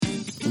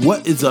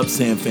What is up,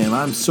 Sam fam?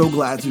 I'm so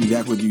glad to be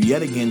back with you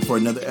yet again for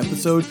another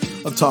episode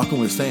of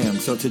Talking with Sam.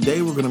 So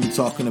today we're going to be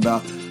talking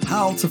about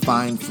how to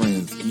find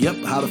friends.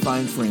 Yep, how to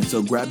find friends.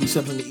 So grab you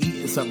something to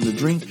eat and something to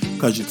drink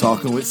because you're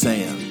talking with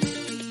Sam.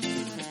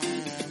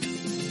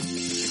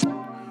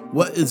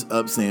 What is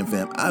up, Sam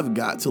fam? I've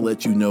got to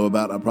let you know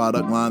about a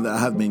product line that I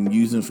have been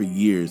using for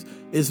years.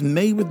 It's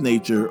made with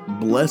nature,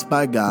 blessed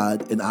by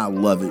God, and I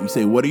love it. You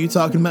say, what are you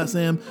talking about,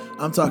 Sam?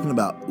 I'm talking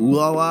about Ooh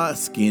La La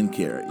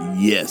Skincare.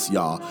 Yes,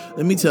 y'all.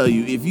 Let me tell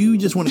you, if you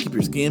just want to keep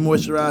your skin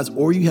moisturized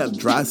or you have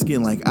dry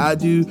skin like I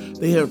do,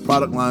 they have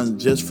product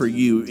lines just for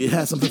you. It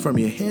has something from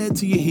your head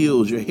to your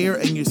heels, your hair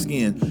and your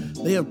skin.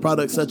 They have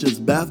products such as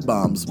bath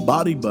bombs,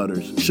 body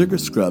butters, sugar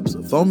scrubs,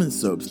 foaming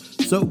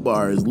soaps, soap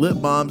bars, lip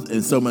balms,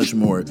 and so much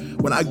more.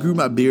 When I grew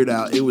my beard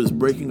out, it was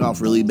breaking off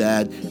really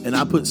bad, and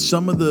I put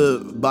some of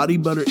the body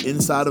butter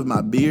inside of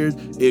my beard.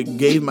 It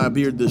gave my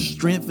beard the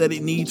strength that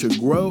it needs to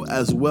grow,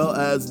 as well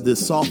as the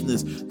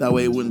softness. That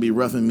way it wouldn't be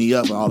roughing me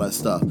up and all that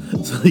stuff.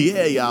 So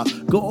yeah, y'all,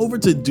 go over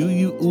to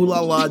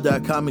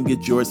doyooohlala.com and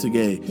get yours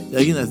today.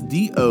 Again, that's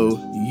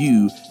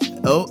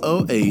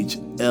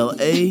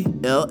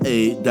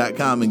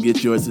DOOHLALA.com and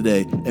get yours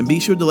today. And be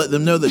sure to let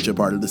them know that you're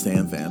part of the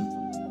Sam fam.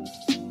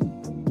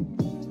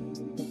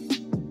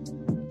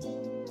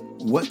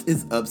 What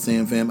is up,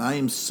 Sam fam? I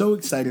am so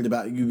excited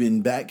about you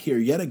being back here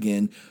yet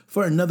again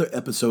for another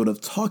episode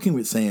of Talking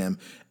with Sam.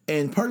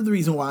 And part of the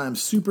reason why I'm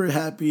super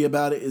happy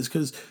about it is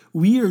because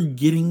we are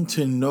getting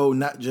to know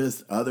not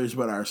just others,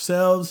 but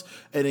ourselves.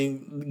 And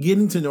in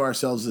getting to know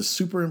ourselves is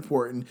super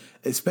important,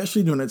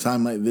 especially during a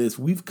time like this.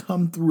 We've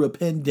come through a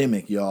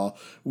pandemic, y'all.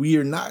 We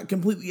are not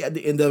completely at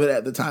the end of it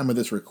at the time of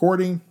this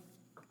recording.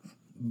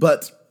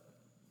 But,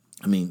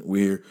 I mean,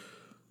 we're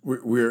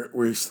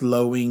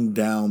slowing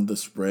down the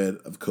spread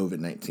of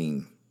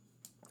COVID-19,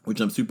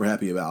 which I'm super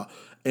happy about.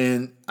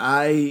 And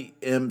I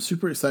am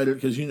super excited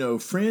because,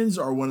 friends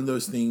are one of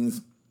those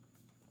things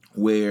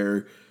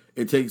where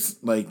it takes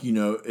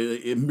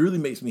it really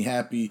makes me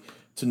happy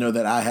to know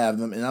that I have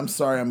them. And I'm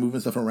sorry I'm moving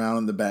stuff around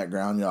in the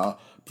background, y'all.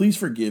 Please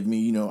forgive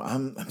me.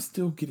 I'm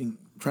still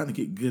trying to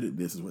get good at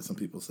this is what some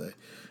people say.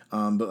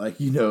 But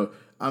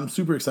I'm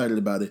super excited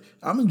about it.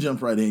 I'm going to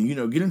jump right in,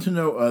 getting to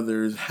know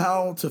others,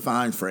 how to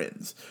find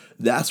friends.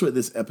 That's what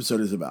this episode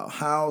is about,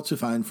 how to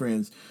find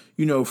friends.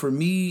 For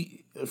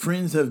me,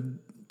 friends have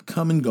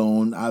come and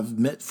gone. I've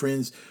met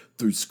friends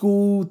through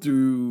school,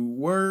 through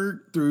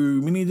work,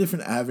 through many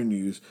different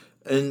avenues.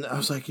 And I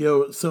was like,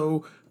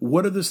 so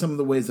what are some of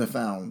the ways I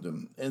found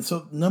them? And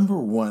so number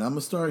one, I'm going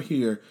to start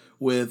here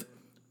with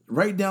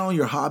write down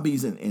your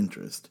hobbies and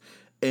interests.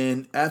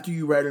 And after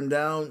you write them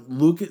down,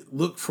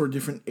 look for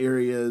different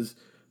areas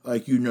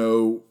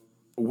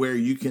where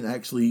you can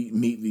actually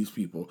meet these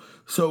people.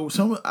 So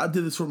I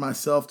did this for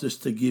myself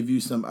just to give you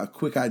a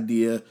quick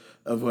idea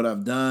of what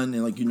I've done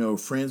and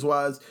friends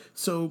wise.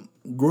 So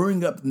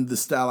growing up in the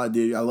style I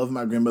did, I love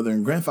my grandmother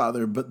and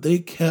grandfather, but they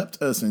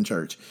kept us in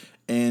church.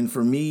 And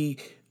for me,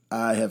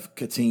 I have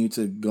continued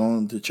to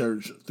go to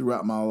church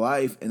throughout my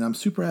life, and I'm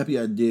super happy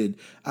I did.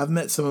 I've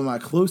met some of my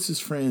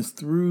closest friends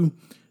through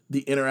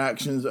the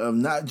interactions of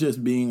not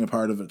just being a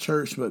part of a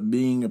church, but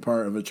being a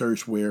part of a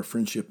church where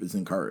friendship is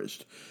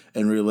encouraged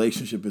and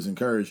relationship is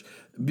encouraged.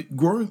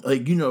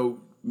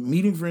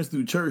 Meeting friends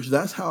through church,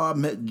 that's how I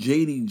met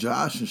JD,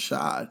 Josh, and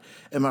Shad,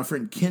 and my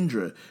friend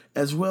Kendra,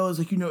 as well as,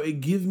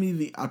 it gives me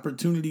the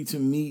opportunity to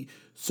meet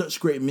such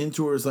great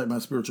mentors like my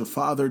spiritual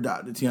father,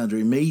 Dr.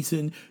 Tiandre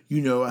Mason.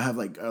 I have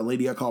a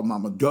lady I call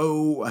Mama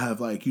Doe. I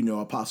have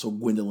Apostle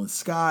Gwendolyn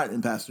Scott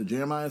and Pastor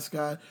Jeremiah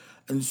Scott,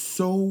 and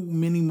so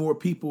many more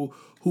people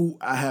who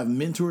I have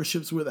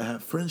mentorships with, I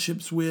have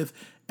friendships with,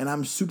 and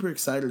I'm super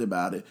excited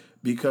about it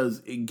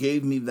because it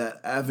gave me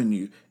that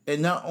avenue. And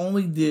not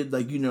only did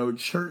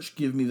church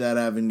give me that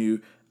avenue,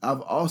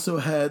 I've also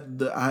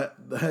had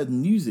had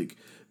music.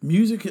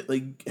 Music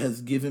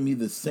has given me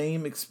the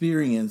same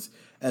experience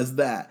as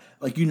that.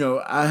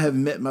 I have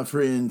met my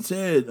friend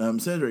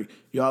Cedric.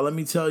 Y'all, let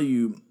me tell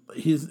you,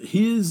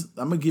 his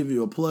I'm gonna give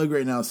you a plug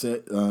right now,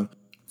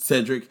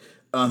 Cedric.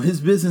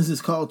 His business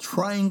is called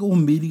Triangle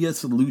Media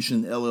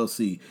Solution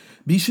LLC.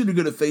 Be sure to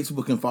go to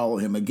Facebook and follow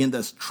him. Again,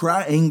 that's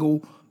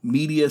Triangle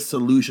Media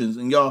Solutions.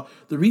 And y'all,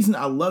 the reason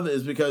I love it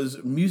is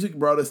because music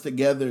brought us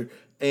together,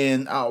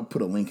 and I'll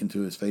put a link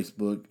into his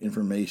Facebook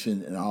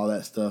information and all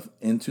that stuff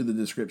into the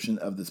description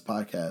of this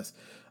podcast.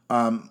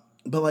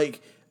 But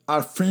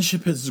our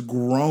friendship has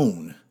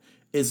grown.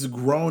 It's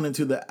grown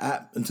into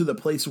the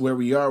place where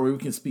we are, where we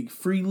can speak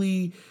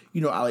freely.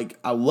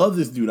 I love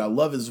this dude. I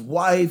love his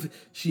wife.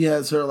 She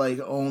has her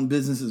own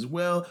business as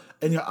well.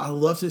 And I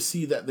love to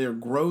see that they're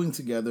growing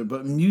together.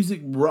 But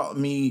music brought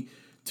me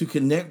to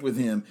connect with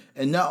him.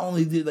 And not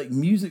only did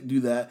music do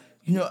that,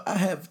 I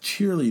have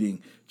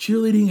cheerleading.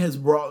 Cheerleading has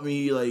brought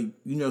me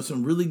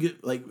some really good,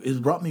 it's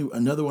brought me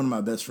another one of my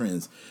best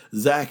friends,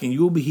 Zach, and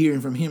you'll be hearing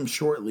from him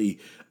shortly.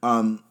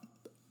 And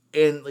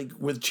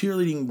with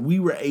cheerleading, we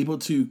were able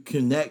to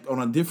connect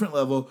on a different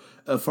level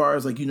as far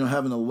as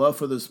having a love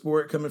for the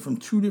sport, coming from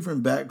two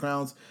different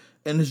backgrounds.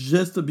 And it's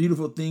just a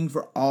beautiful thing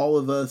for all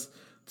of us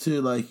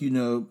to like,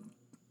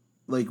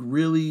 like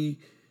really,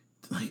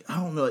 like, I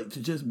don't know, like to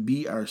just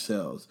be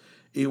ourselves.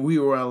 We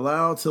were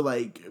allowed to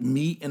like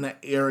meet in an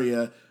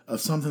area of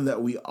something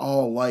that we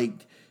all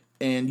liked.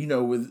 And,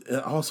 with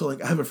also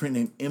like I have a friend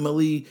named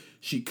Emily.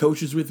 She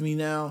coaches with me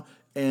now.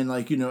 And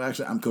like,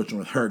 actually I'm coaching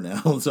with her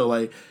now. So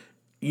like,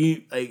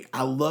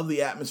 I love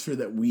the atmosphere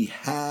that we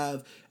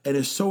have, and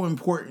it's so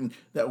important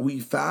that we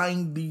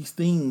find these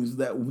things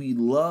that we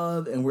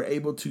love and we're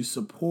able to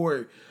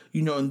support,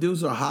 and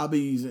those are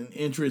hobbies and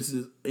interests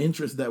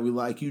that we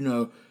like,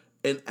 and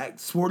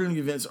sporting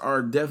events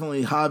are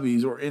definitely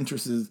hobbies or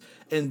interests,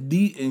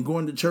 and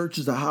going to church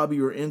is a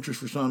hobby or interest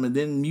for some, and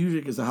then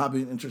music is a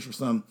hobby and interest for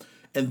some,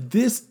 and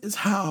this is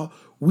how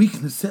we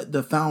can set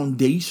the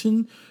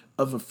foundation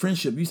of a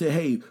friendship. You say,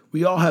 hey,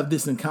 we all have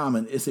this in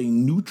common. It's a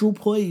neutral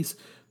place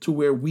to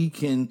where we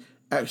can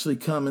actually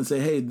come and say,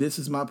 hey, this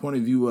is my point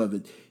of view of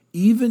it.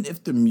 Even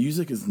if the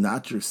music is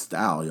not your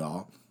style,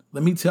 y'all,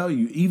 let me tell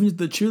you, even if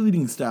the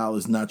cheerleading style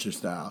is not your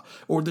style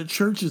or the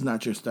church is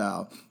not your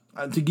style,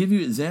 to give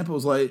you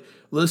examples, like,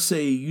 let's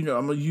say, I'm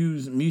going to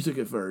use music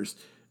at first.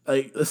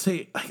 Like, let's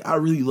say, like, I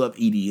really love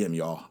EDM,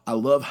 y'all. I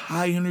love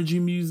high energy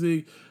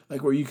music,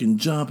 like where you can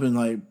jump and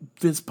like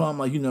fist pump,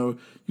 like, you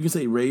can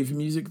say rave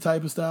music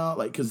type of style,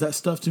 like, because that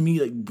stuff to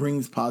me like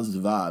brings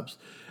positive vibes.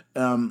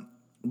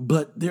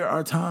 But there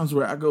are times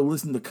where I go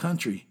listen to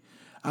country,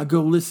 I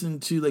go listen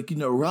to like,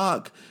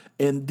 rock,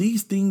 and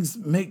these things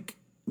make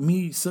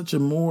me such a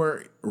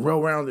more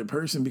well-rounded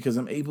person because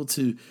I'm able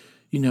to,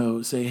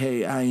 say,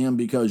 hey, I am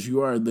because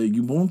you are the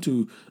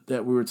Ubuntu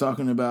that we were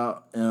talking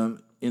about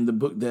in the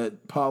book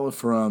that Paula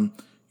from,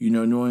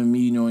 Knowing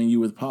Me, Knowing You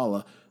with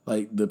Paula,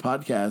 like the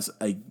podcast,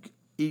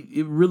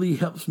 it really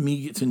helps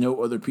me get to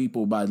know other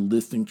people by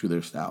listening to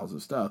their styles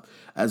of stuff,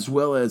 as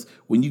well as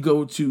when you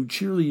go to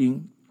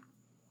cheerleading,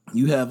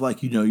 you have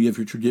like, you have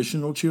your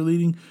traditional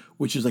cheerleading,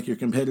 which is like your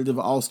competitive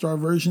all-star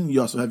version.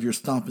 You also have your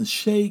stomp and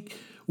shake,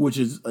 which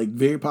is like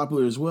very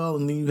popular as well.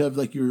 And then you have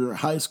like your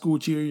high school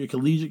cheer, your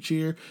collegiate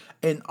cheer,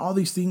 and all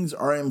these things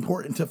are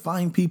important to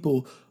find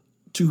people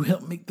to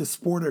help make the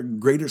sport a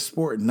greater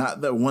sport.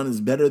 Not that one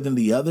is better than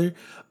the other,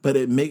 but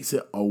it makes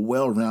it a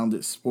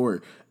well-rounded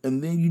sport.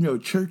 And then,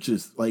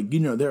 churches, like,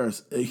 there are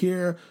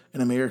here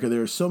in America,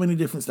 there are so many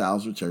different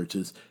styles of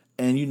churches.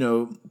 And,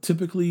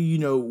 typically,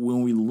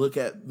 when we look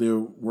at the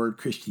word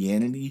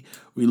Christianity,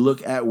 we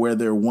look at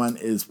whether one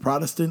is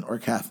Protestant or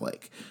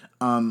Catholic.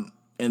 And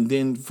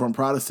then from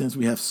Protestants,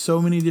 we have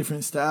so many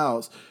different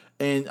styles.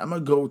 And I'm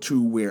going to go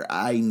to where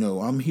I know.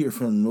 I'm here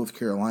from North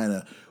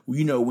Carolina.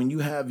 When you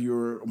have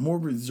your more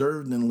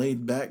reserved and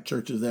laid back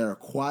churches that are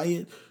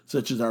quiet,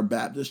 such as our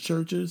Baptist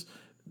churches,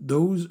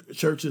 those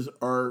churches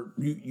are,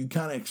 you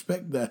kind of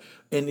expect that.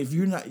 And if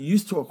you're not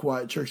used to a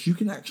quiet church, you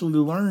can actually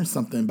learn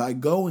something by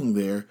going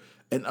there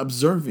and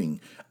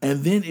observing.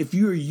 And then if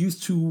you're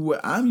used to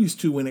what I'm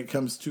used to when it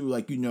comes to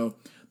like,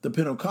 the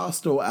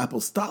Pentecostal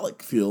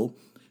apostolic feel,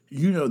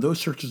 those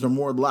churches are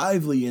more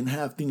lively and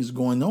have things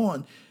going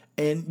on.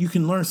 And you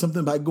can learn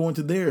something by going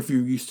to there if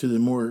you're used to the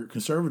more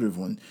conservative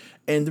one.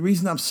 And the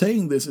reason I'm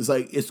saying this is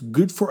like, it's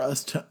good for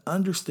us to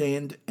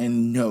understand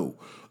and know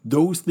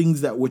those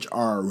things that which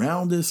are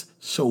around us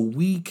so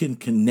we can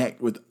connect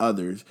with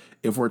others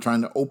if we're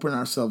trying to open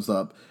ourselves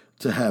up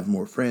to have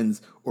more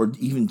friends or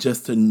even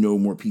just to know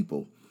more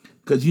people.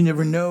 Because you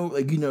never know,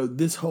 like,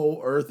 this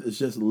whole earth is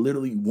just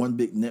literally one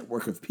big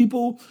network of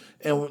people.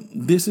 And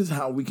this is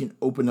how we can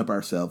open up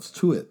ourselves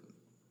to it.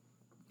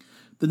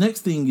 The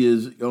next thing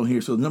is on here.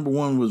 So number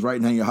one was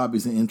writing down your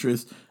hobbies and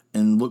interests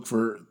and look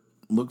for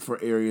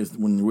areas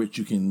in which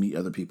you can meet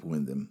other people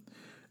in them.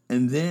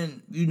 And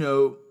then,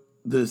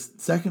 the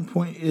second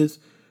point is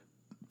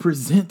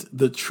present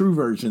the true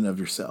version of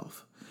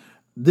yourself.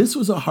 This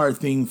was a hard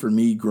thing for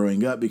me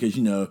growing up because,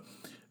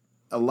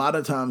 a lot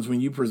of times when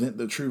you present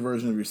the true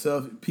version of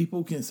yourself,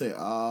 people can say,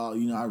 oh,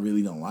 I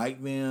really don't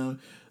like them,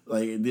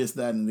 like this,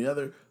 that, and the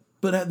other.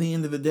 But at the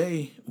end of the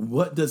day,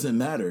 what does it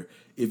matter?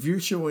 If you're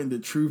showing the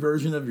true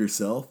version of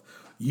yourself,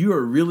 you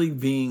are really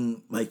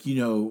being like,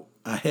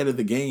 ahead of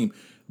the game.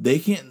 They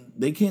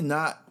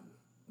cannot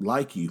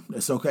like you.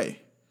 It's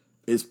okay.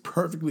 It's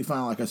perfectly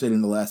fine, like I said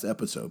in the last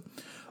episode.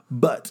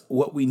 But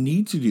what we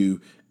need to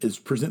do is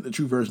present the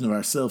true version of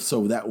ourselves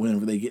so that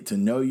whenever they get to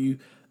know you,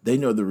 they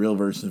know the real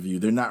version of you.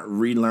 They're not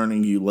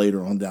relearning you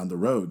later on down the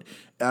road.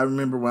 I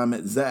remember when I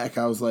met Zach,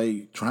 I was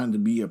like trying to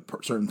be a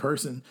certain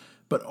person.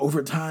 But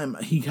over time,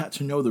 he got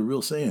to know the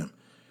real Sam.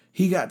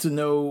 He got to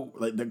know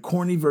like the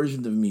corny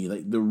version of me,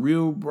 like the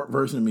real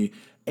version of me.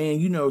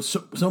 And,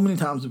 so many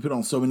times we put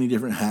on so many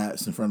different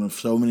hats in front of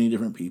so many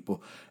different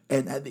people.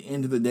 And at the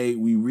end of the day,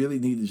 we really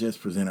need to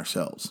just present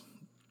ourselves.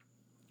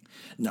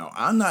 Now,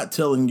 I'm not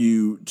telling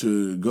you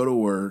to go to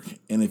work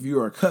and if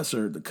you're a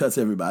cusser, to cuss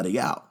everybody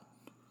out.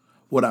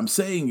 What I'm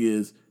saying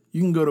is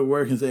you can go to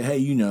work and say, hey,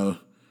 you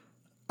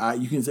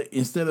can say,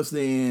 instead of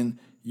saying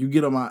you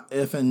get on my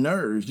effing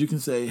nerves, you can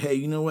say, hey,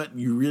 you know what?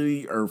 You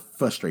really are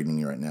frustrating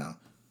me right now.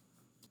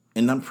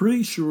 And I'm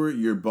pretty sure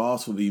your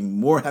boss will be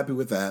more happy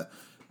with that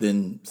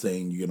than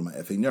saying you get on my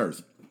effing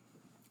nerves.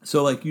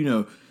 So, like,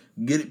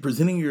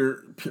 presenting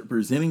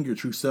your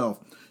true self.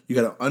 You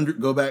got to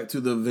go back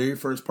to the very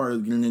first part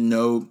of getting to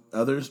know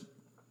others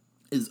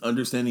is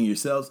understanding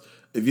yourselves.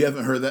 If you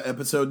haven't heard that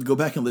episode, go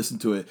back and listen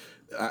to it.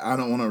 I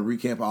don't want to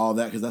recap all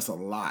that because that's a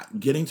lot.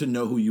 Getting to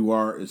know who you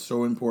are is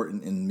so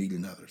important in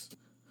meeting others.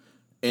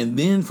 And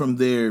then from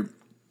there,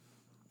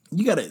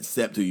 you got to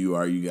accept who you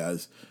are, you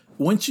guys.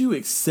 Once you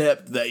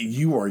accept that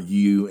you are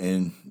you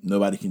and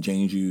nobody can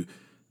change you,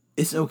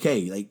 it's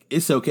okay. Like,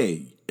 it's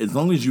okay. As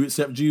long as you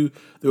accept you,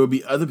 there will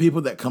be other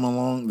people that come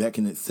along that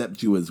can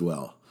accept you as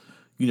well.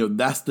 You know,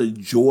 that's the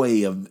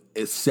joy of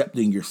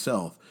accepting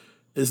yourself.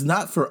 It's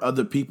not for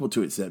other people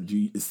to accept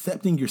you.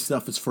 Accepting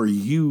yourself is for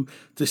you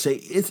to say,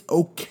 it's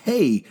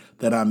okay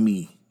that I'm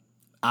me.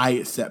 I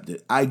accept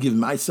it. I give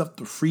myself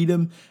the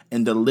freedom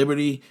and the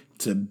liberty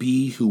to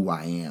be who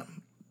I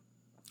am.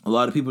 A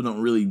lot of people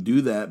don't really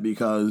do that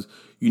because,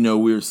 you know,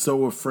 we're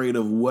so afraid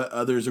of what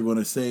others are going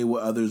to say,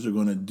 what others are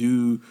going to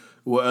do,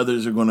 what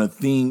others are going to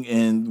think.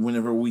 And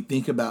whenever we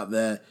think about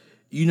that,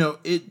 you know,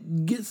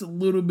 it gets a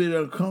little bit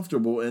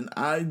uncomfortable. And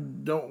I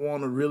don't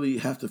want to really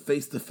have to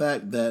face the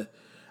fact that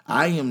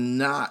I am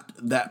not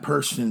that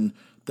person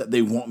that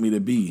they want me to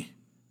be.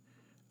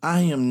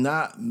 I am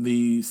not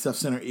the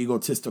self-centered,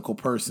 egotistical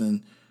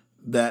person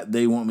that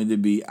they want me to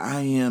be.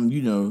 I am,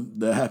 you know,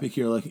 the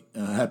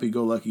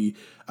happy-go-lucky,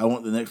 I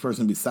want the next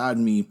person beside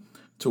me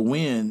to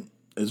win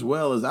as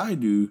well as I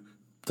do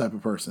type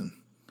of person.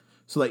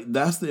 So, like,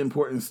 that's the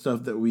important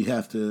stuff that we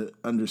have to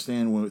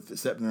understand when we're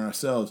accepting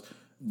ourselves,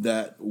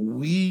 that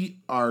we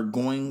are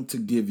going to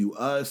give you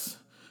us,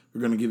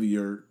 we're going to give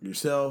you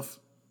yourself,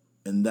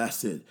 and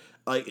that's it.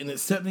 Like, in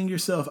accepting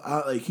yourself,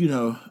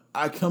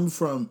 I come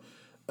from,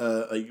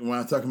 like, when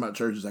I'm talking about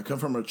churches, I come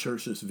from a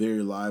church that's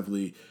very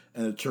lively,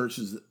 and a church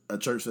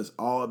that's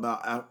all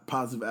about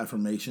positive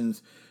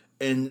affirmations.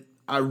 And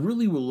I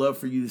really would love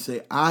for you to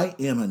say, I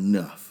am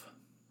enough,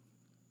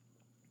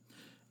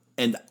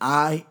 and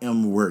I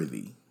am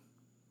worthy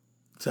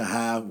to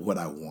have what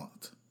I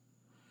want.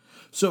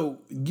 So,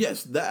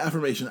 yes, that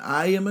affirmation,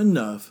 I am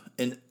enough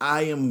and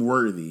I am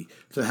worthy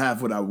to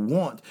have what I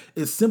want,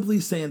 is simply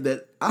saying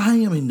that I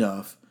am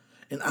enough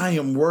and I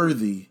am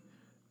worthy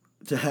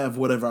to have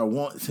whatever I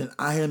want. And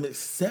I am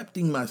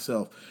accepting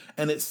myself,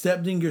 and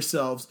accepting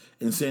yourselves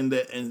and saying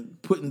that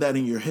and putting that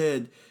in your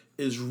head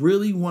is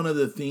really one of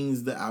the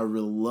things that I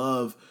really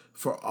love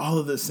for all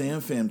of the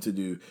Sam fam to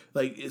do.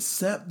 Like,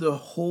 accept the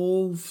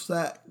whole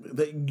fact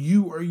that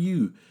you are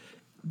you.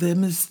 The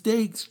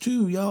mistakes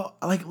too, y'all.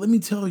 Like, let me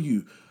tell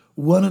you,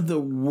 one of the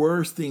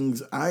worst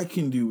things I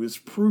can do is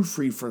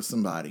proofread for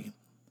somebody.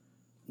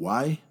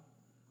 Why?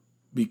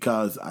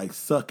 Because I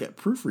suck at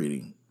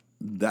proofreading.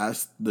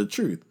 That's the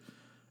truth.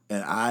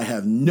 And I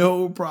have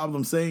no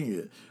problem saying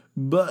it.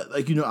 But,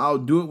 like, you know, I'll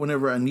do it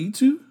whenever I need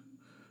to.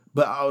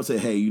 But I would say,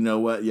 hey, you know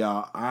what,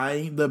 y'all? I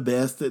ain't the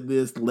best at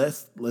this.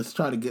 Let's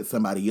try to get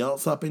somebody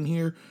else up in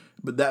here.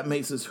 But that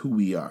makes us who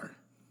we are.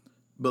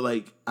 But,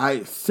 like, I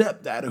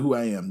accept that who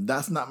I am.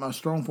 That's not my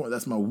strong point.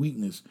 That's my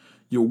weakness.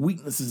 Your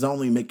weaknesses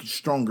only make you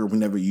stronger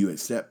whenever you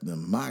accept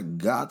them. My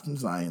God from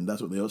Zion.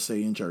 That's what they'll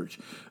say in church.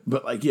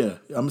 But, like, yeah,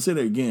 I'm going to say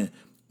that again.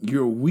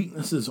 Your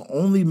weaknesses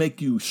only make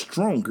you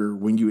stronger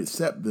when you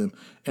accept them.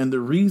 And the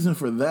reason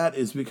for that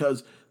is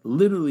because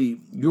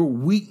literally your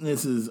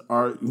weaknesses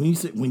are,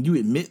 when you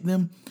admit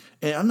them,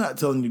 and I'm not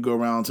telling you to go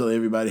around and tell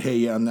everybody, hey,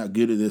 yeah, I'm not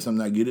good at this, I'm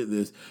not good at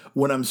this.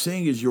 What I'm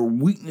saying is your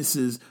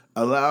weaknesses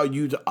allow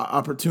you the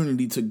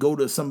opportunity to go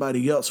to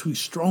somebody else who's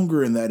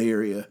stronger in that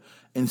area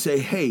and say,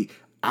 hey,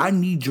 I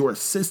need your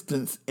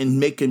assistance in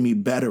making me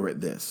better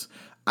at this.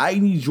 I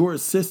need your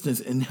assistance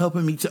in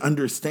helping me to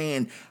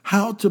understand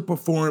how to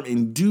perform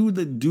and do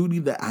the duty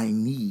that I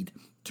need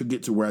to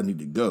get to where I need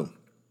to go.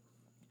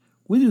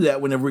 We do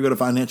that whenever we go to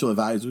financial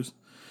advisors.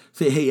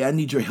 Say, hey, I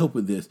need your help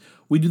with this.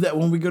 We do that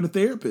when we go to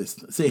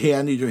therapists. Say, hey,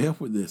 I need your help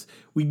with this.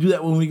 We do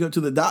that when we go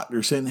to the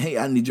doctor, saying, hey,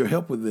 I need your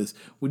help with this.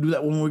 We do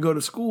that when we go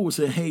to school. We're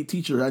saying, hey,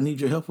 teacher, I need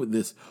your help with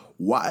this.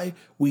 Why?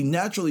 We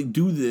naturally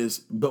do this,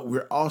 but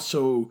we're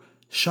also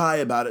shy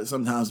about it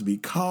sometimes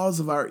because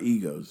of our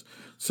egos.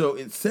 So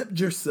accept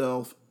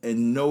yourself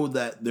and know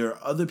that there are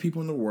other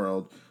people in the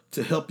world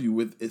to help you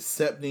with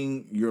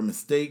accepting your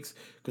mistakes.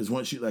 Because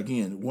once you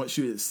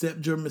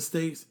accept your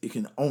mistakes, it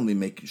can only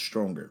make you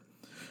stronger.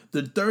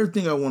 The third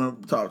thing I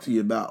want to talk to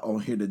you about on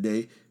here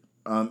today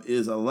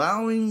is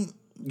allowing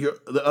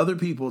the other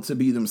people to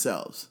be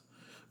themselves.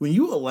 When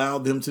you allow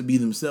them to be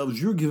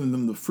themselves, you're giving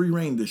them the free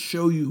rein to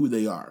show you who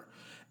they are.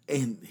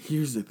 And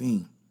here's the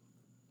thing.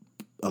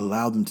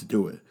 Allow them to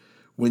do it.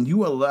 When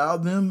you allow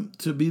them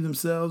to be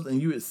themselves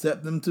and you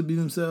accept them to be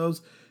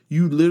themselves,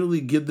 you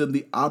literally give them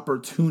the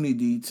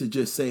opportunity to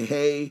just say,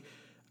 hey,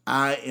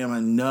 I am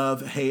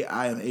enough. Hey,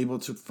 I am able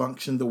to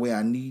function the way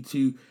I need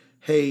to.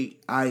 Hey,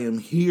 I am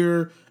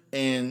here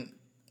and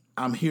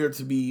I'm here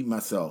to be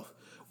myself.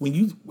 When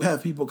you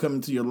have people come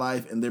into your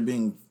life and they're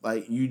being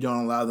like, you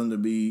don't allow them to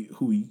be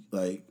who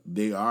like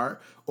they are,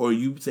 or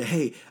you say,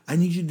 hey, I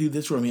need you to do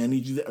this for me. I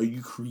need you to, or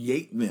you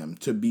create them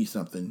to be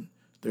something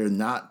they're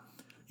not.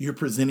 You're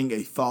presenting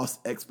a false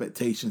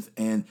expectations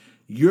and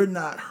you're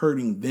not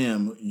hurting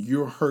them,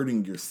 you're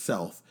hurting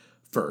yourself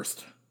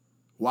first.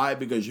 Why?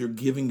 Because you're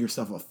giving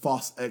yourself a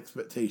false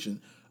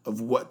expectation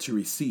of what to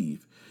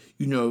receive.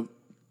 You know,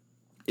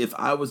 if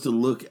I was to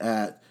look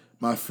at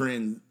my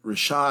friend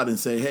Rashad and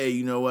say, hey,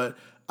 you know what?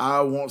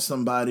 I want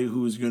somebody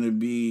who's going to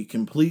be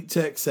complete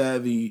tech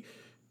savvy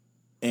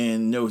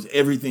and knows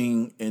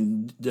everything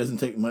and doesn't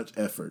take much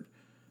effort.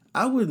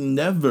 I would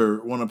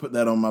never want to put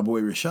that on my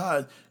boy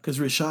Rashad, because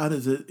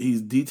Rashad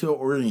he's detail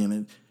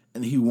oriented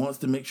and he wants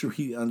to make sure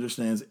he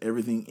understands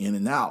everything in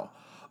and out.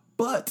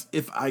 But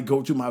if I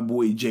go to my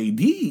boy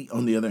JD,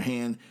 on the other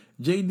hand,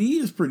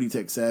 JD is pretty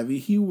tech savvy.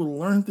 He will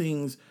learn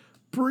things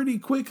pretty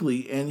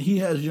quickly, and he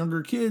has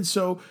younger kids,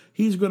 so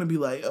he's going to be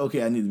like,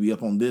 okay, I need to be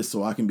up on this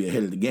so I can be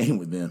ahead of the game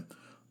with them.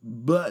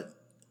 But,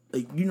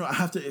 like, you know, I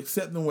have to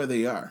accept them where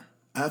they are.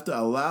 I have to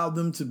allow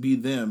them to be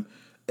them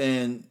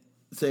and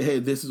say, hey,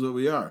 this is what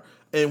we are.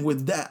 And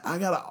with that, I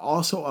got to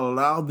also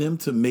allow them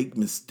to make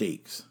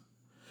mistakes.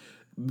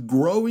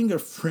 Growing a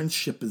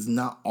friendship is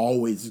not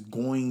always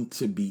going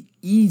to be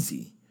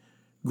easy.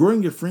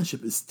 Growing a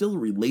friendship is still a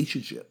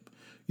relationship.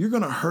 You're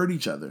going to hurt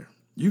each other.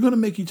 You're going to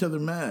make each other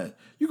mad.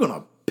 You're going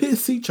to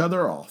piss each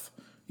other off.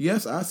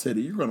 Yes, I said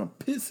it. You're going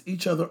to piss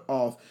each other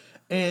off.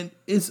 And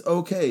it's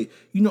okay.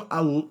 You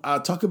know, I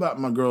talk about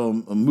my girl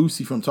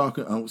Moosey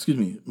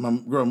my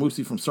girl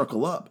Moosey from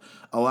Circle Up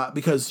a lot,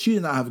 because she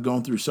and I have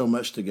gone through so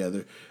much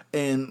together.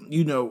 And,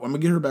 you know, I'm going to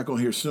get her back on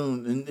here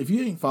soon. And if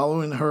you ain't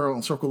following her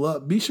on Circle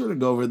Up, be sure to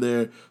go over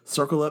there,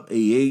 Circle Up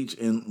AH,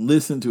 and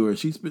listen to her.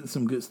 She's spitting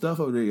some good stuff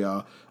over there,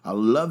 y'all. I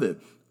love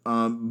it.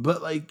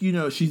 But, like, you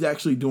know, she's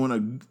actually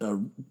doing a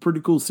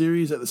pretty cool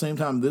series at the same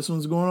time this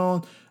one's going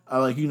on.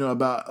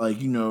 About,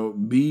 like, you know,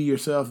 be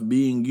yourself,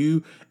 being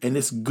you. And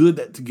it's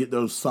good to get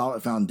those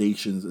solid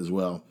foundations as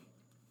well.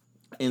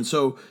 And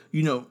so,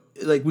 you know,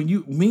 like, when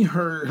me and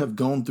her have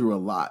gone through a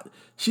lot,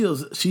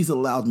 she's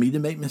allowed me to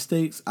make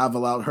mistakes. I've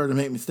allowed her to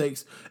make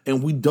mistakes.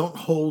 And we don't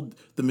hold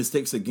the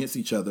mistakes against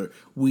each other.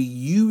 We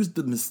use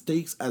the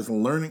mistakes as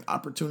learning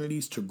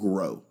opportunities to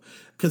grow.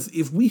 Because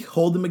if we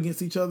hold them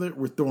against each other,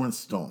 we're throwing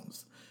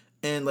stones.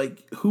 And,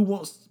 like, who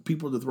wants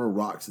people to throw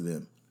rocks at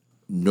them?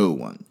 No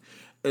one.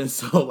 And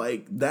so,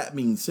 like, that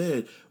being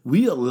said,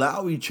 we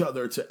allow each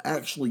other to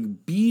actually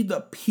be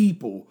the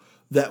people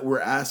that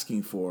we're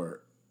asking for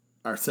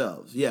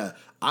ourselves. Yeah,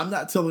 I'm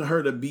not telling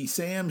her to be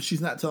Sam.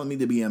 She's not telling me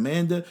to be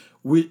Amanda.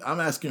 I'm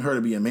asking her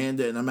to be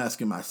Amanda, and I'm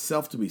asking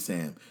myself to be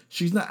Sam.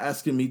 She's not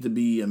asking me to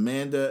be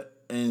Amanda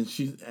and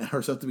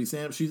herself to be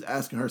Sam. She's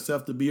asking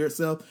herself to be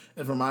herself,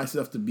 and for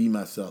myself to be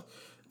myself.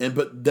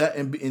 But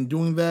in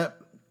doing that,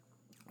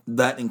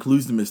 that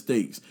includes the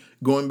mistakes.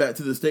 Going back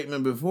to the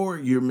statement before,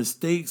 your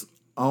mistakes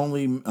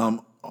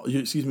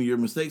your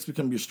mistakes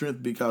become your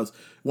strength, because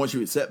once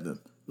you accept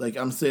them. Like,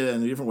 I'm saying that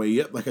in a different way.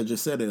 Yep, like I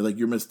just said it. Like,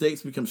 your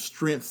mistakes become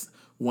strengths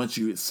once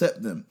you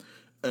accept them.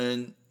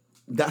 And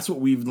that's what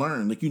we've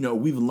learned. Like, you know,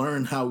 we've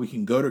learned how we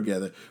can go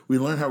together. We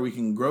learned how we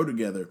can grow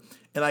together.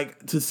 And,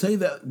 like, to say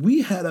that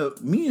me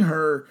and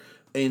her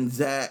and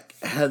Zach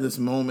had this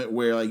moment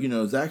where, like, you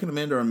know, Zach and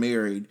Amanda are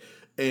married,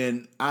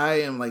 and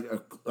I'm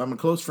a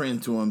close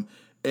friend to him.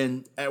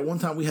 And at one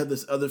time we had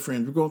this other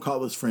friend. We're going to call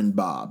this friend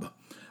Bob.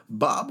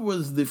 Bob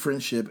was the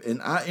friendship,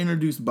 and I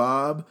introduced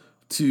Bob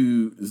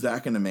to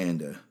Zach and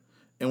Amanda.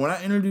 And when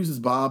I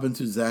introduced Bob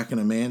into Zach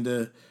and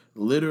Amanda,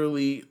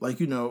 literally,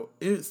 like, you know,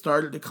 it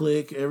started to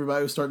click.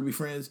 Everybody was starting to be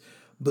friends.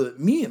 But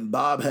me and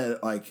Bob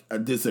had, like, a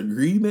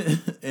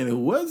disagreement, and it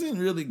wasn't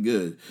really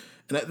good.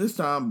 And at this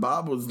time,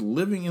 Bob was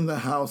living in the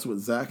house with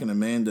Zach and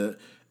Amanda.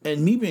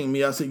 And me being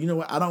me, I said, you know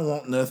what? I don't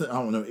want nothing. I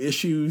don't want no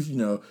issues. You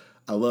know,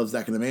 I love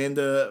Zach and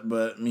Amanda,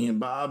 but me and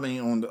Bob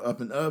ain't on the up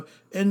and up.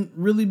 And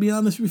really, be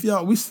honest with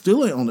y'all, we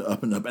still ain't on the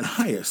up and up. And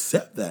I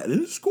accept that.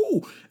 And it's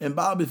cool. And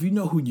Bob, if you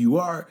know who you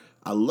are,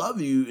 I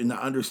love you and I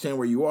understand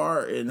where you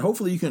are. And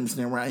hopefully you can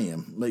understand where I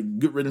am. Like,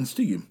 good riddance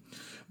to you.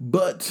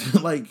 But,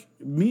 like,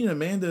 me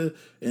and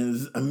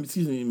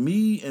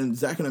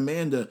Zach and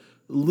Amanda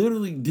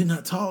literally did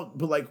not talk,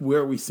 but, like,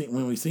 when we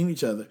seen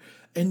each other.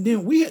 And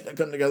then we had to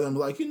come together and be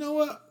like, you know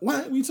what?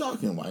 Why ain't we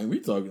talking?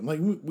 Like,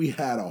 we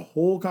had a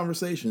whole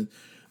conversation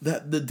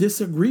that the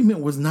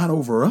disagreement was not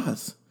over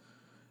us.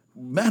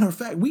 Matter of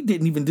fact, we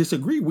didn't even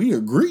disagree. We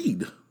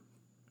agreed.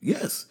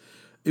 Yes.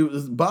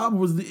 Bob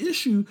was the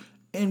issue,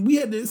 and we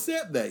had to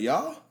accept that,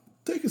 y'all.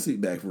 Take a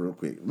seat back real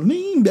quick.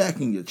 Lean back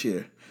in your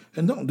chair.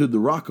 And don't do the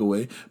rock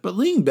away, but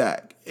lean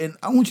back. And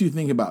I want you to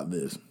think about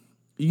this.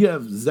 You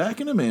have Zach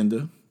and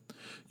Amanda.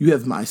 You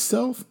have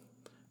myself.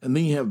 And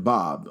then you have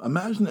Bob.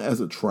 Imagine it as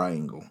a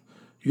triangle.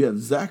 You have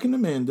Zach and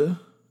Amanda,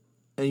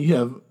 and you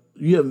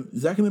have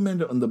Zach and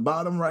Amanda on the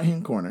bottom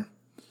right-hand corner.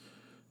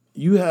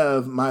 You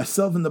have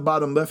myself in the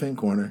bottom left-hand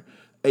corner,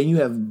 and you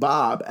have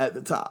Bob at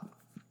the top.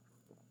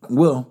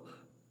 Well,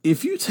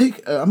 if you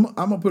take, I'm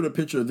going to put a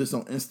picture of this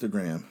on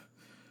Instagram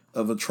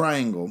of a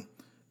triangle,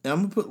 and I'm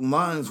going to put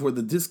lines where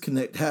the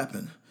disconnect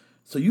happened.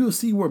 So you'll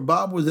see where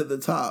Bob was at the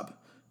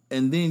top,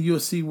 and then you'll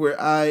see where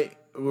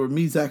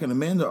me, Zach, and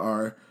Amanda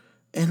are.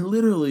 And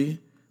literally,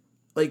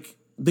 like,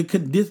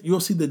 you'll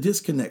see the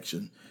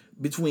disconnection.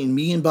 between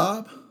me and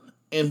Bob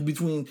and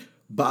between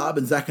Bob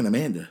and Zach and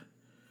Amanda.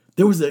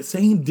 There was that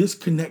same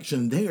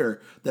disconnection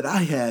there that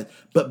I had,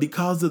 but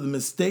because of the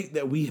mistake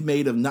that we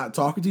made of not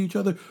talking to each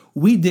other,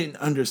 we didn't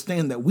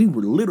understand that we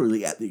were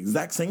literally at the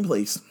exact same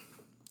place.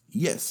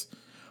 Yes.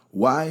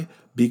 Why?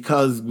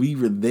 Because we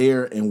were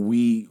there and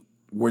we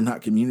were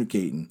not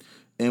communicating.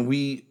 And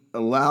we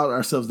allowed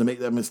ourselves to make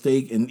that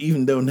mistake. And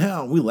even though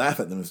now we laugh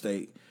at the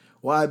mistake.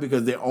 Why?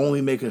 Because they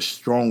only make us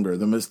stronger.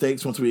 The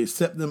mistakes, once we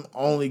accept them,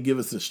 only give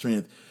us the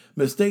strength.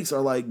 Mistakes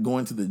are like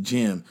going to the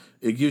gym.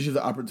 It gives you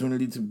the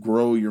opportunity to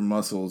grow your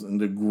muscles and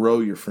to grow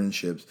your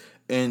friendships.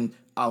 And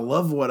I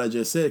love what I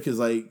just said, because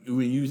like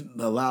when you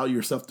allow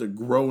yourself to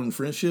grow in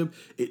friendship,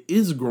 it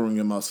is growing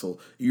a muscle.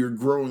 You're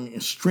growing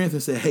in strength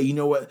and say, hey, you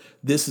know what?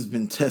 This has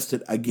been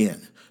tested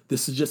again.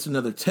 This is just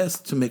another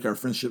test to make our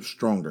friendship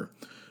stronger.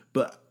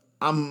 But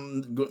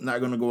I'm not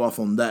going to go off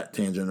on that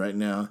tangent right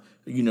now.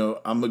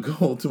 I'm going to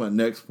go to my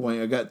next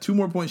point. I got 2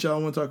 more points y'all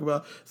want to talk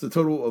about. It's a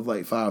total of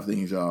like 5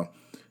 things, y'all.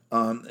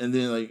 And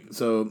then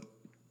so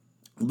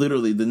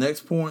literally the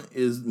next point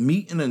is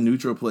meet in a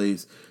neutral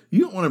place. You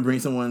don't want to bring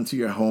someone to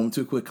your home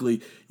too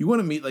quickly. You want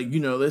to meet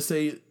let's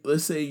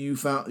say you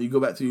go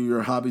back to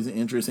your hobbies and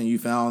interests and you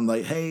found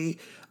like, hey,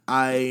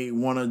 I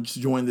want to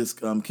join this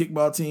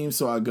kickball team.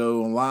 So I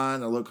go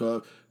online, I look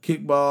up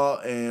kickball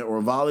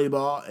or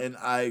volleyball, and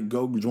I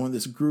go join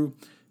this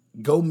group.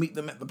 Go meet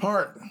them at the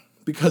park,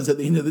 because at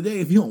the end of the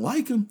day, if you don't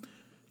like them,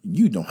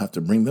 you don't have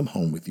to bring them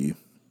home with you.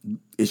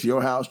 It's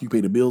your house. You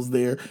pay the bills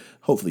there.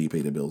 Hopefully you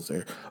pay the bills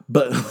there.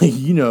 But,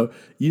 you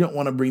don't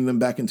want to bring them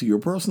back into your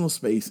personal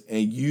space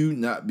and you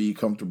not be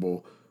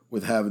comfortable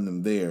with having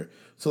them there.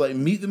 So,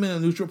 meet them in a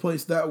neutral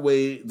place. That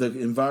way, the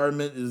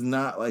environment is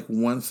not,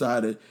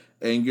 one-sided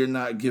and you're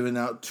not giving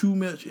out too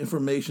much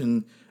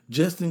information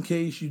just in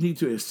case. You need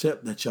to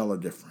accept that y'all are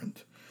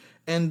different.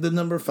 And the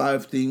number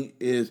 5 thing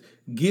is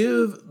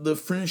give the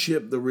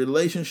friendship, the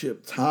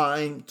relationship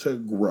time to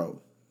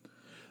grow.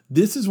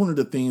 This is one of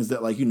the things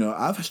that,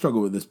 I've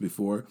struggled with this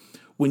before.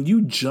 When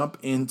you jump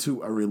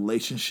into a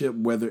relationship,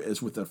 whether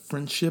it's with a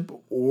friendship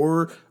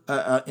or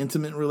an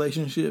intimate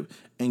relationship,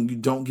 and you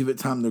don't give it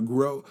time to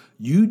grow,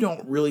 you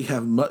don't really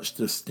have much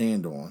to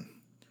stand on.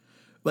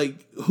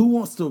 Who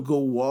wants to go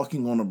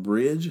walking on a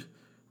bridge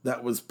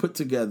that was put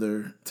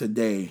together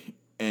today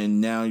and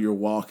now you're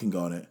walking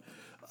on it?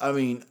 I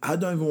mean, I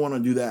don't even want to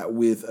do that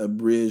with a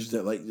bridge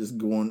that just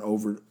going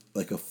over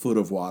a foot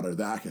of water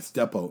that I can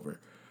step over.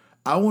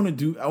 I want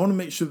to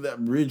make sure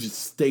that bridge is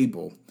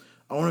stable.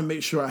 I want to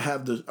make sure I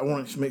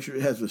want to make sure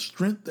it has the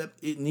strength that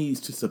it needs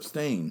to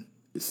sustain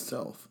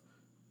itself.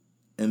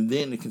 And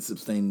then it can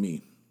sustain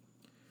me.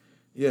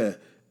 Yeah.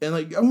 And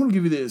I want to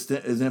give you the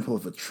example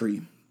of a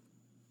tree.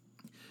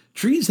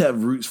 Trees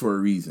have roots for a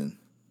reason.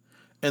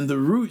 And the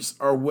roots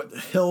are what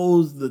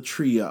holds the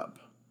tree up.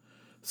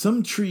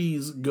 Some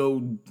trees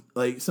go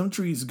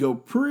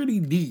pretty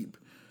deep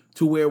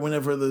to where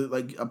whenever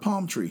a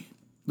palm tree,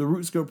 the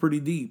roots go pretty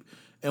deep.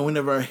 And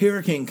whenever a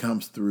hurricane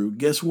comes through,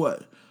 guess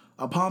what?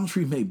 A palm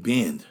tree may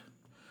bend,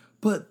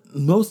 but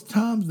most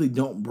times they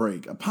don't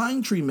break. A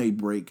pine tree may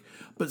break,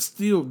 but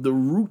still the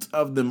roots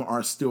of them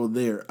are still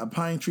there. A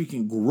pine tree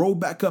can grow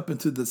back up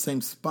into the same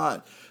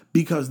spot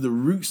because the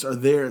roots are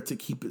there to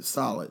keep it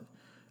solid.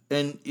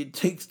 And it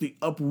takes the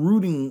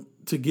uprooting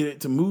to get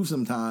it to move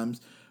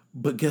sometimes.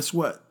 But guess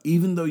what?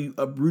 Even though you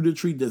uproot a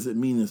tree doesn't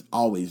mean it's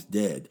always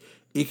dead.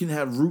 It can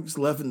have roots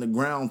left in the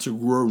ground to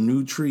grow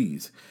new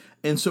trees.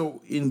 And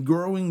so in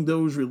growing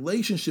those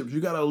relationships, you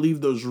got to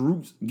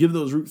give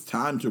those roots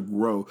time to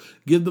grow.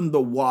 Give them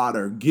the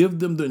water, give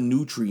them the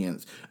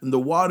nutrients. And the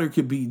water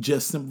could be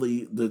just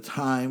simply the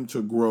time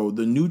to grow.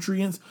 The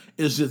nutrients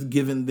is just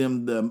giving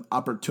them the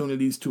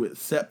opportunities to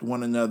accept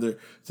one another,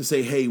 to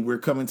say, hey, we're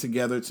coming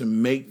together to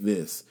make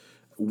this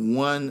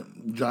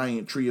one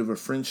giant tree of a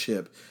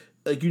friendship.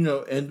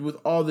 And with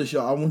all this,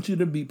 y'all, I want you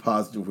to be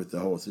positive with the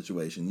whole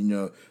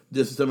situation.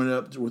 Just summing it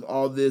up with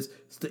all this,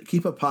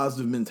 keep a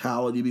positive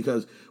mentality,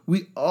 because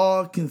we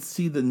all can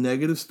see the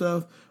negative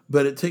stuff,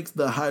 but it takes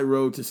the high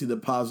road to see the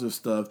positive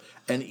stuff.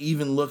 And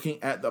even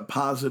looking at the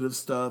positive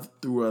stuff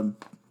through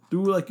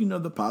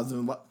the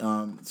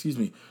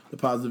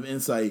positive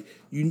insight.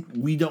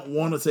 We don't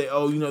want to say,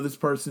 this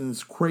person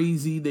is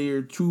crazy,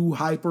 they're too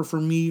hyper for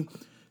me.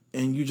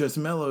 And you just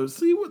mellow.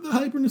 See what the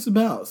hyperness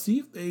about. See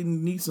if they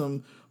need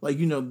some,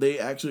 they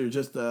actually are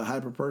just a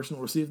hyper person,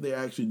 or see if they're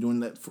actually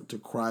doing that to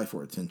cry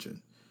for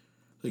attention.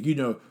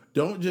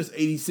 Don't just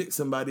 86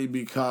 somebody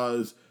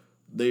because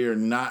they are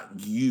not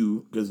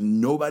you, because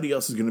nobody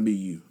else is going to be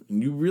you.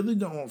 And you really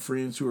don't want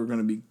friends who are going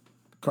to be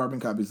carbon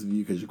copies of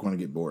you because you're going to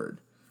get bored.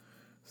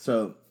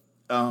 So,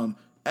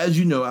 as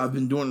you know, I've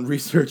been doing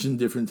research in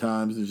different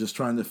times and just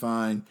trying to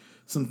find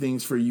some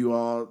things for you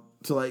all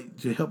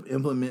to help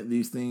implement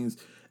these things.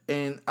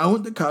 And I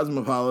went to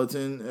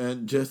Cosmopolitan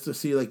and just to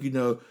see,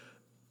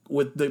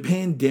 with the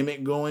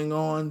pandemic going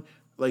on,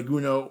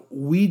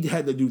 we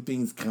had to do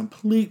things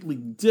completely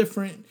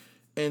different.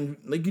 And,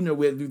 we had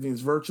to do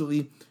things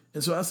virtually.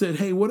 And so I said,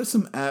 hey, what are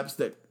some apps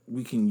that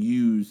we can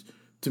use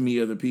to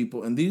meet other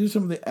people? And these are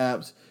some of the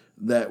apps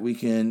that we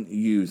can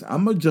use.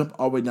 I'm going to jump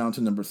all the way down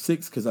to number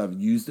 6 because I've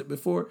used it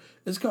before.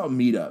 It's called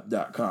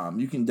meetup.com.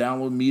 You can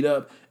download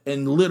Meetup,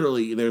 and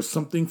literally there's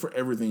something for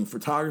everything.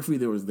 Photography,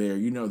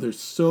 there's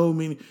so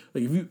many.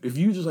 Like if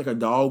you just like a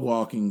dog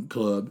walking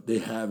club, they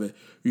have it.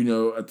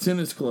 A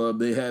tennis club,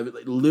 they have it.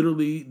 Like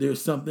literally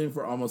there's something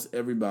for almost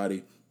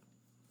everybody.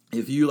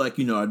 If you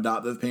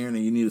adoptive parent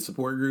and you need a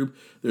support group,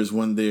 there's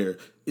one there.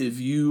 If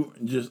you're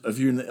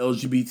in the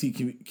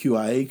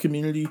LGBTQIA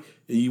community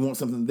and you want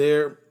something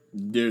there,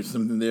 there's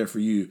something there for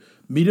you.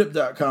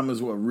 Meetup.com is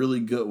a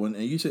really good one.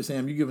 And you say,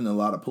 Sam, you're giving a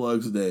lot of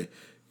plugs today.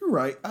 You're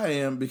right, I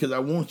am, because I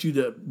want you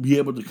to be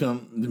able to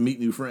come to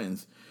meet new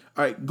friends.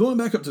 All right, going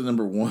back up to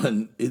number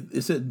 1,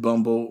 it said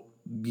Bumble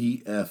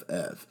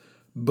BFF.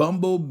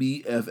 Bumble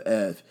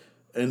BFF.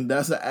 And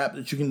that's the app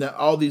that you can download.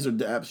 All these are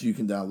the apps you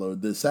can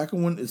download. The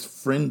second one is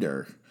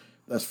Friender.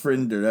 That's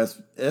Friender. That's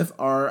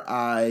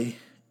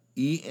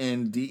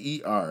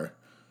FRIENDER.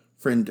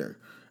 Friender.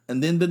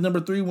 And then the number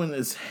 3 one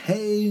is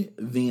Hey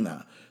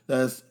Vina.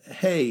 That's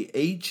Hey,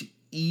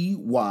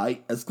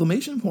 HEY,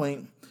 exclamation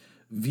point,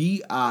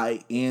 VINA.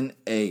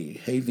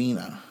 Hey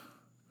Vina.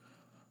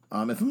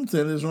 If I'm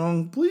saying this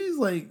wrong, please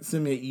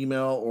send me an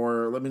email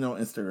or let me know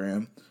on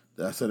Instagram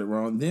that I said it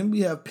wrong. Then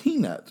we have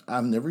Peanut.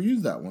 I've never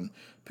used that one.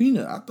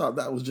 Peanut. I thought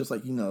that was just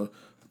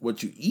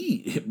what you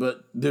eat,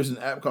 but there's an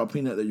app called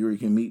Peanut that you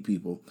can meet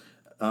people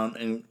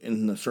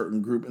in a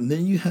certain group. And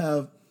then you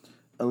have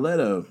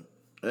Aleto.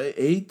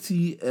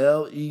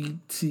 ATLETO,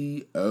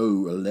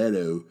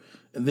 Aleto.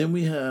 And then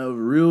we have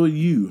Real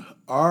You,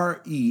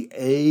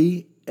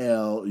 REALU,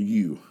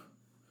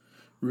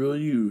 Real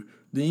You.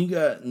 Then you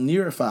got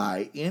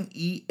Nearify,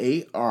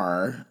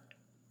 NEARIFY.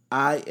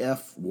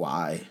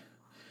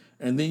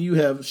 And then you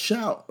have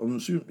Shout,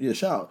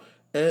 Shout.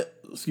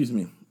 Excuse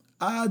me,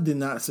 I did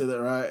not say that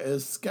right.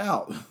 It's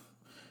Scout.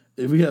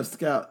 If we have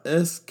Scout,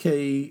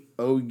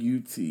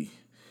 SKOUT.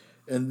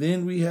 And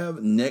then we have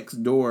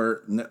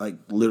Nextdoor,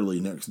 literally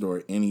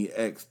Nextdoor,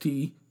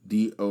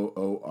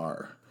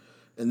 NEXTDOOR.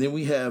 And then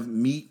we have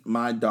Meet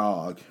My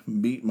Dog.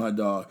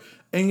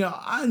 And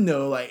y'all, I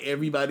know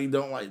everybody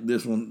don't like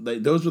this one.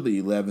 Those were the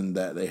 11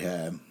 that they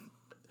had.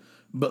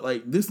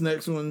 But this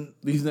next one,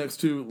 these next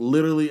 2,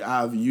 literally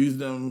I've used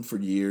them for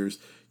years.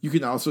 You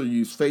can also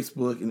use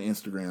Facebook and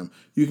Instagram.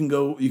 You can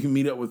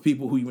meet up with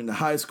people who you went to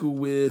high school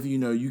with.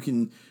 You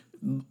can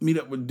meet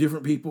up with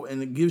different people,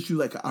 and it gives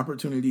you an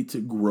opportunity to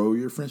grow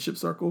your friendship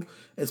circle,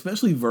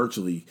 especially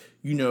virtually.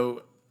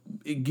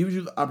 It gives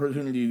you the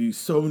opportunity to do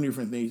so many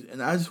different things.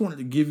 And I just wanted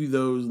to give you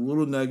those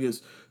little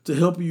nuggets to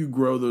help you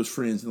grow those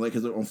friends. And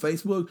because on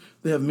Facebook,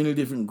 they have many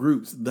different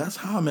groups. That's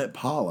how I met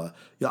Paula.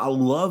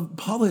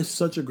 Paula is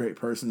such a great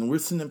person, and we're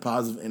sending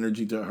positive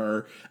energy to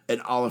her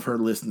and all of her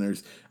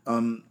listeners.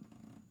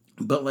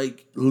 But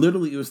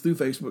literally it was through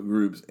Facebook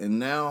groups, and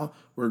now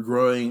we're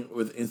growing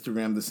with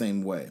Instagram the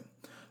same way.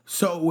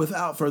 So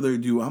without further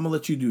ado, I'm going to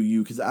let you do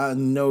you, because I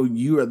know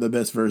you are the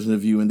best version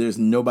of you, and there's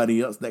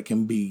nobody else that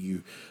can be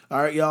you. All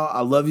right, y'all.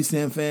 I love you,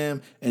 Sam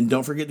Fam. And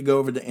don't forget to go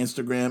over to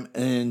Instagram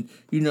and,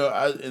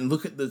 and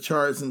look at the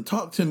charts and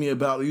talk to me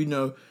about,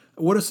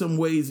 what are some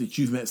ways that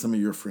you've met some of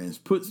your friends.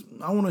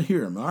 I want to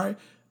hear them. All right.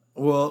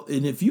 Well,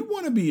 and if you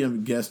want to be a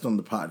guest on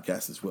the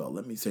podcast as well,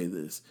 let me say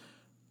this.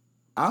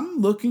 I'm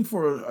looking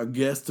for a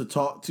guest to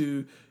talk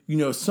to,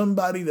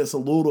 somebody that's a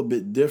little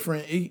bit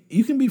different.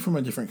 You can be from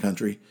a different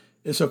country.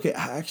 It's okay.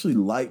 I actually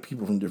like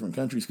people from different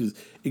countries because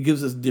it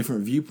gives us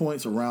different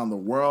viewpoints around the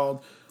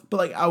world.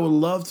 But I would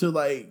love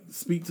to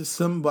speak to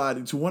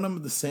somebody, to one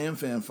of the Sam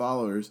Fan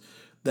followers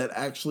that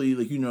actually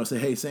say,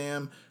 hey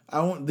Sam, I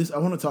want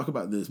to talk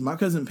about this. My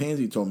cousin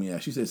Pansy told me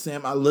that. She said,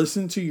 Sam, I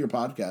listened to your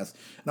podcast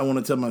and I want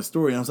to tell my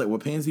story. And I was like, well,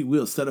 Pansy,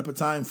 we'll set up a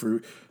time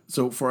for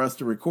us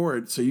to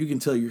record so you can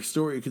tell your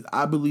story, because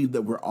I believe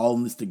that we're all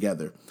in this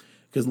together.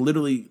 Because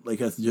literally,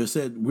 like I just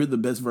said, we're the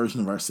best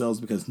version of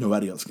ourselves because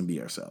nobody else can be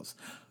ourselves.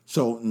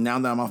 So now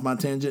that I'm off my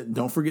tangent,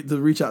 don't forget to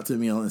reach out to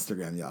me on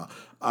Instagram, y'all.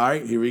 All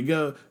right, here we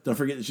go. Don't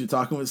forget that you're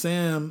talking with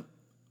Sam.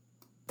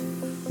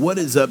 What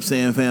is up,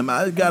 Sam Fam?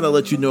 I got to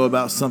let you know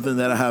about something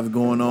that I have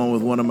going on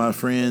with one of my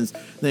friends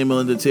named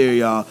Melinda Terry,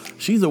 y'all.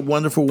 She's a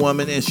wonderful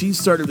woman, and she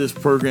started this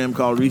program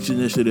called Reach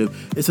Initiative.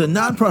 It's a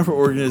nonprofit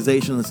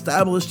organization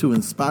established to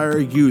inspire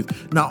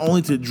youth not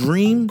only to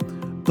dream,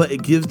 but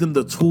it gives them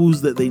the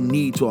tools that they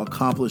need to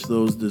accomplish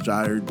those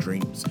desired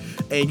dreams.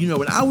 And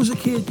when I was a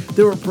kid,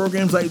 there were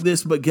programs like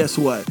this, but guess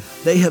what?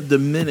 They have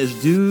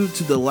diminished due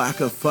to the lack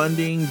of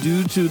funding,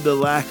 due to the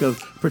lack of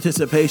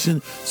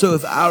participation. So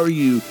if I were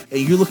you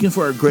and you're looking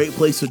for a great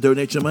place to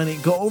donate your money,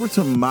 go over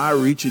to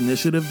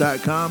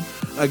myreachinitiative.com.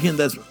 Again,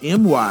 that's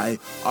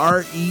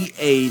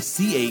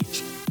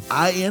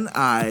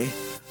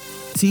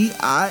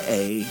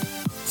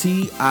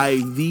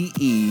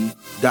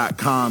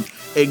MyReachInitiative.com.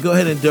 And go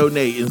ahead and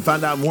donate and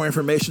find out more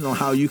information on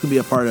how you can be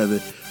a part of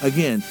it.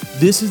 Again,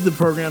 this is the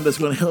program that's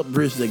going to help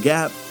bridge the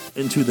gap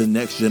into the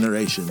next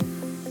generation.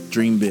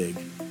 Dream big.